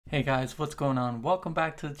Hey guys, what's going on? Welcome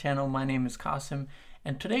back to the channel. My name is Qasim,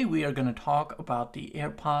 and today we are going to talk about the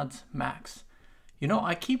AirPods Max. You know,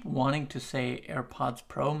 I keep wanting to say AirPods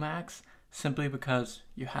Pro Max simply because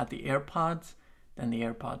you had the AirPods, then the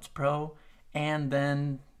AirPods Pro, and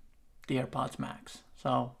then the AirPods Max.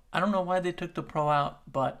 So I don't know why they took the Pro out,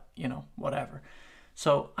 but you know, whatever.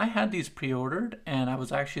 So I had these pre-ordered and I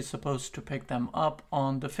was actually supposed to pick them up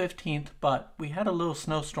on the 15th, but we had a little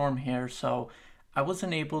snowstorm here, so I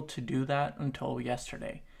wasn't able to do that until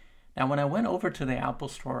yesterday. Now, when I went over to the Apple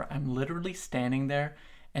store, I'm literally standing there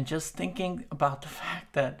and just thinking about the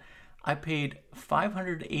fact that I paid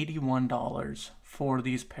 $581 for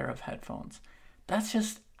these pair of headphones. That's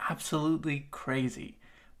just absolutely crazy.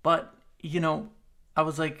 But, you know, I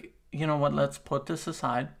was like, you know what, let's put this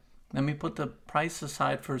aside. Let me put the price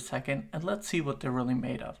aside for a second and let's see what they're really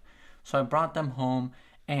made of. So I brought them home.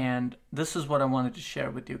 And this is what I wanted to share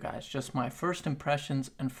with you guys, just my first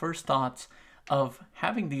impressions and first thoughts of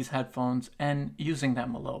having these headphones and using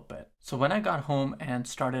them a little bit. So when I got home and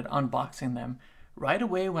started unboxing them, right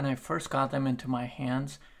away when I first got them into my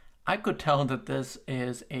hands, I could tell that this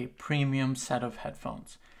is a premium set of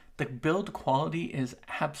headphones. The build quality is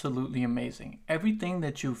absolutely amazing. Everything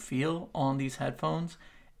that you feel on these headphones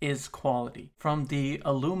is quality. From the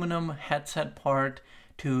aluminum headset part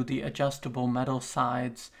to the adjustable metal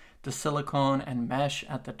sides, the silicone and mesh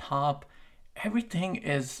at the top, everything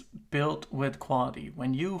is built with quality.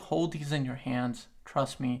 When you hold these in your hands,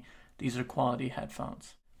 trust me, these are quality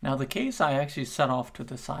headphones. Now the case I actually set off to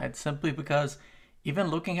the side simply because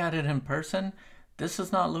even looking at it in person, this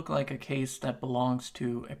does not look like a case that belongs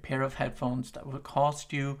to a pair of headphones that would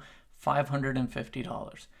cost you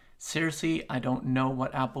 $550. Seriously, I don't know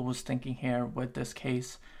what Apple was thinking here with this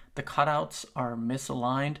case. The cutouts are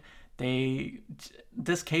misaligned.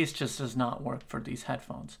 This case just does not work for these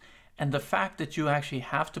headphones. And the fact that you actually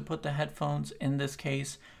have to put the headphones in this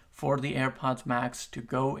case for the AirPods Max to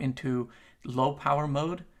go into low power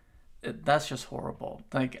mode, that's just horrible.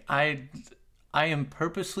 Like I am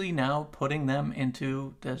purposely now putting them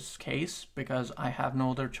into this case because I have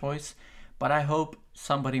no other choice, but I hope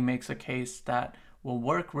somebody makes a case that will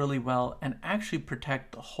work really well and actually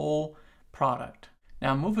protect the whole product.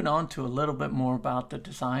 Now moving on to a little bit more about the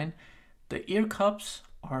design, the ear cups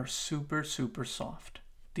are super soft.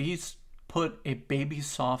 These put a baby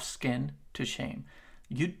soft skin to shame.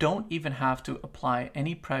 You don't even have to apply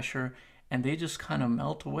any pressure and they just kind of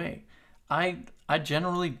melt away. I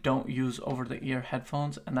generally don't use over the ear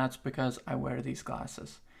headphones, and that's because I wear these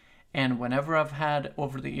glasses. And whenever I've had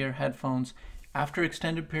over the ear headphones, after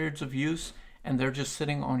extended periods of use and they're just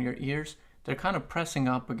sitting on your ears, they're kind of pressing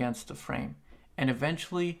up against the frame. And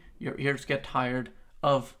eventually your ears get tired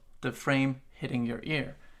of the frame hitting your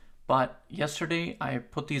ear. But yesterday I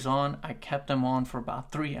put these on, I kept them on for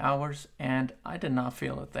about 3 hours and I did not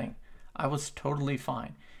feel a thing. I was totally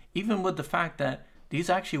fine. Even with the fact that these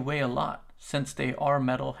actually weigh a lot, since they are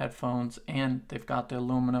metal headphones and they've got the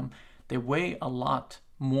aluminum, they weigh a lot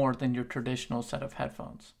more than your traditional set of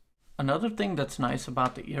headphones. Another thing that's nice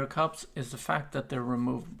about the ear cups is the fact that they're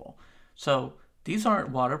removable. So these aren't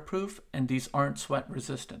waterproof and these aren't sweat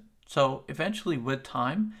resistant. So eventually with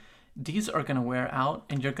time, these are going to wear out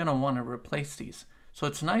and you're going to want to replace these. So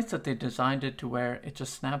it's nice that they designed it to where it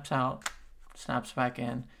just snaps out, snaps back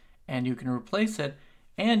in, and you can replace it,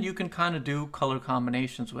 and you can kind of do color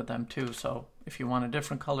combinations with them too. So if you want a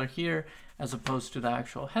different color here as opposed to the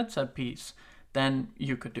actual headset piece, then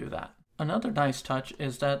you could do that. Another nice touch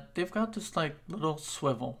is that they've got this like little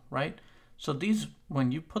swivel, right? So these,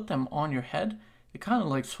 when you put them on your head, they kind of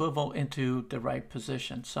like swivel into the right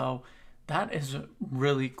position. So that is a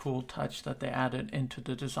really cool touch that they added into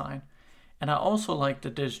the design. And I also like the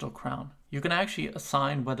digital crown. You can actually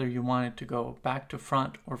assign whether you want it to go back to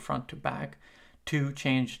front or front to back to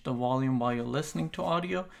change the volume while you're listening to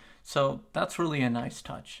audio. So that's really a nice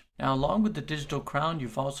touch. Now, along with the digital crown,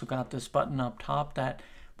 you've also got this button up top that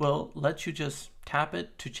will let you just tap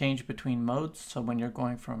it to change between modes. So when you're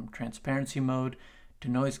going from transparency mode to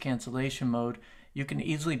noise cancellation mode, you can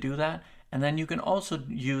easily do that. And then you can also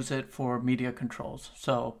use it for media controls.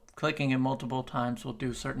 So clicking it multiple times will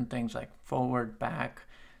do certain things like forward, back,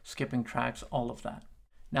 skipping tracks, all of that.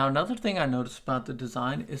 Now, another thing I noticed about the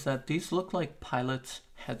design is that these look like Pilot's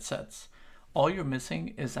headsets. All you're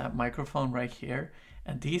missing is that microphone right here,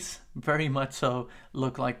 and these very much so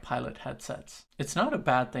look like Pilot headsets. It's not a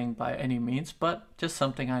bad thing by any means, but just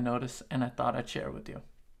something I noticed and I thought I'd share with you.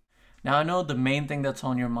 Now, I know the main thing that's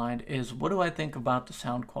on your mind is, what do I think about the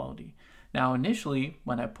sound quality? Now, initially,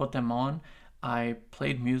 when I put them on, I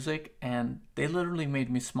played music and they literally made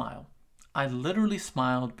me smile. I literally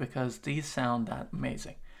smiled because these sound that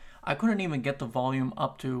amazing. I couldn't even get the volume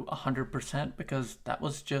up to 100% because that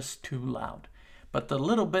was just too loud. But the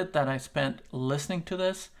little bit that I spent listening to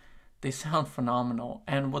this, they sound phenomenal.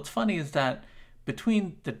 And what's funny is that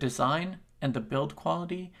between the design and the build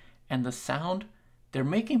quality and the sound, they're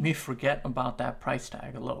making me forget about that price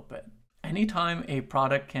tag a little bit. Anytime a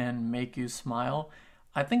product can make you smile,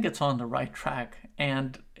 I think it's on the right track.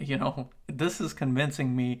 And, this is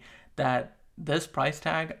convincing me that this price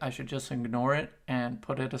tag, I should just ignore it and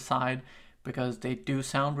put it aside because they do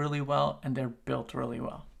sound really well and they're built really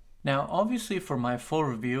well. Now, obviously for my full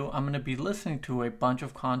review, I'm going to be listening to a bunch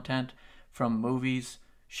of content from movies,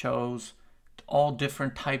 shows, all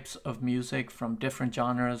different types of music from different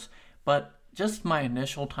genres, but just my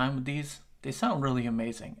initial time with these, they sound really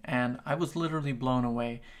amazing and I was literally blown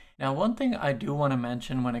away. Now, one thing I do want to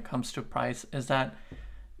mention when it comes to price is that,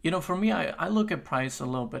 for me, I look at price a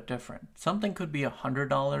little bit different. Something could be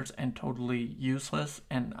 $100 and totally useless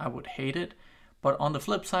and I would hate it. But on the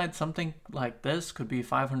flip side, something like this could be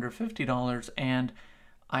 $550 and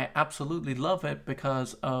I absolutely love it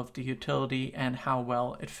because of the utility and how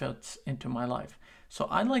well it fits into my life. So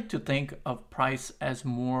I like to think of price as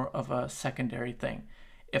more of a secondary thing.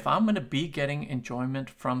 If I'm going to be getting enjoyment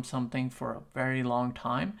from something for a very long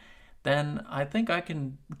time, then I think I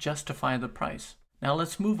can justify the price. Now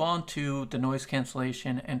let's move on to the noise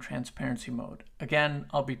cancellation and transparency mode. Again,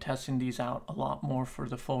 I'll be testing these out a lot more for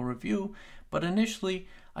the full review, but initially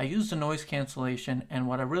I used the noise cancellation and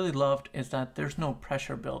what I really loved is that there's no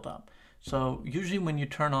pressure buildup. So usually when you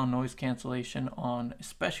turn on noise cancellation on,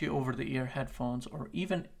 especially over the ear headphones or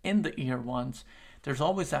even in the ear ones, there's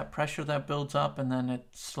always that pressure that builds up and then it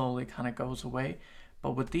slowly kind of goes away.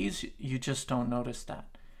 But with these, you just don't notice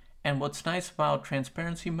that. And what's nice about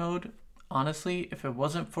transparency mode, honestly, if it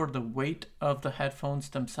wasn't for the weight of the headphones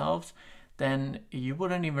themselves, then you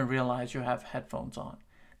wouldn't even realize you have headphones on.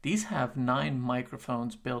 These have 9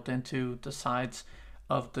 microphones built into the sides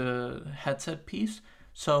of the headset piece,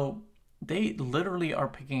 so they literally are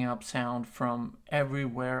picking up sound from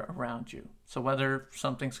everywhere around you. So whether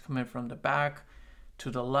something's coming from the back, to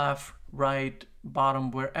the left, right, bottom,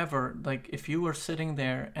 wherever, like if you were sitting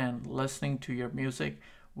there and listening to your music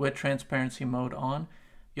with transparency mode on,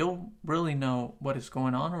 you'll really know what is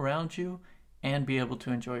going on around you and be able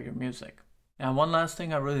to enjoy your music. Now, one last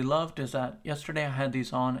thing I really loved is that yesterday I had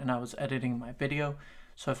these on and I was editing my video.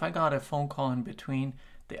 So if I got a phone call in between,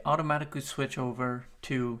 they automatically switch over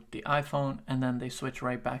to the iPhone and then they switch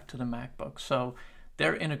right back to the MacBook. So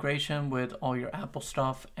their integration with all your Apple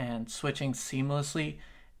stuff and switching seamlessly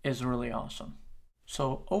is really awesome.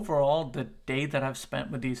 So overall, the day that I've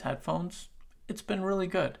spent with these headphones, it's been really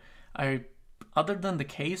good. Other than the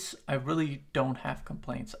case, I really don't have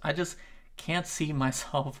complaints. I just can't see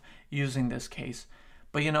myself using this case.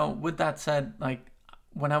 But with that said, like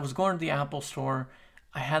when I was going to the Apple store,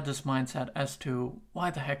 I had this mindset as to why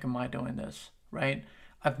the heck am I doing this, right?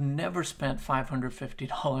 I've never spent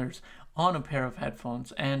 $550 on a pair of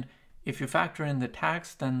headphones, and if you factor in the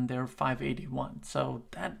tax, then they're $581. So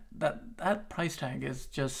that price tag is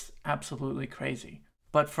just absolutely crazy.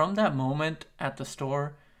 But from that moment at the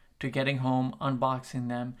store to getting home, unboxing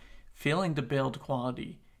them, feeling the build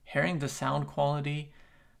quality, hearing the sound quality,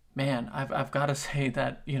 man, I've got to say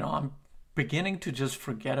that, I'm beginning to just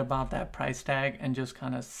forget about that price tag and just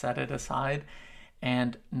kind of set it aside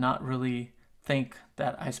and not really think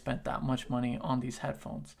that I spent that much money on these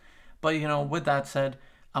headphones. But, with that said,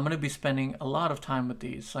 I'm going to be spending a lot of time with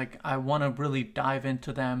these. Like, I want to really dive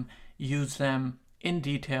into them, use them in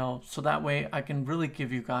detail, so that way I can really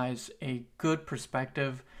give you guys a good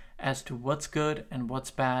perspective as to what's good and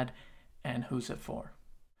what's bad and who's it for.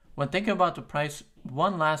 When thinking about the price,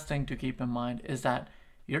 one last thing to keep in mind is that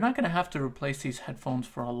you're not going to have to replace these headphones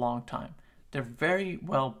for a long time. They're very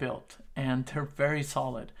well built and they're very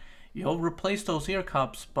solid. You'll replace those ear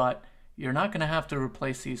cups, but you're not going to have to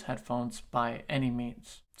replace these headphones by any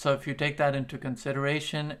means. So if you take that into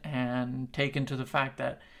consideration and take into the fact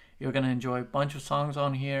that you're going to enjoy a bunch of songs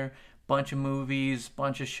on here, bunch of movies,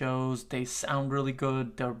 bunch of shows, they sound really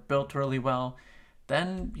good, they're built really well,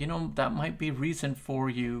 then, that might be reason for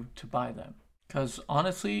you to buy them. Because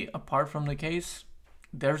honestly, apart from the case,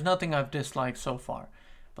 there's nothing I've disliked so far.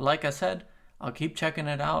 But like I said, I'll keep checking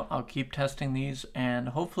it out, I'll keep testing these, and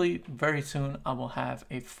hopefully very soon I will have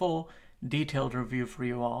a full detailed review for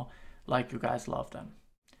you all like you guys love them.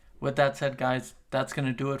 With that said, guys, that's going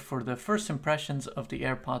to do it for the first impressions of the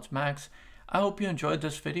AirPods Max. I hope you enjoyed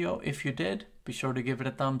this video. If you did, be sure to give it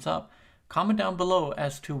a thumbs up. Comment down below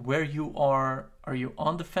as to where you are. Are you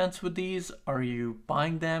on the fence with these? Are you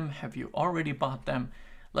buying them? Have you already bought them?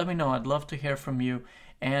 Let me know. I'd love to hear from you.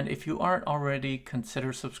 And if you aren't already,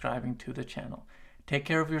 consider subscribing to the channel. Take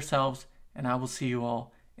care of yourselves, and I will see you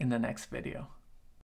all in the next video.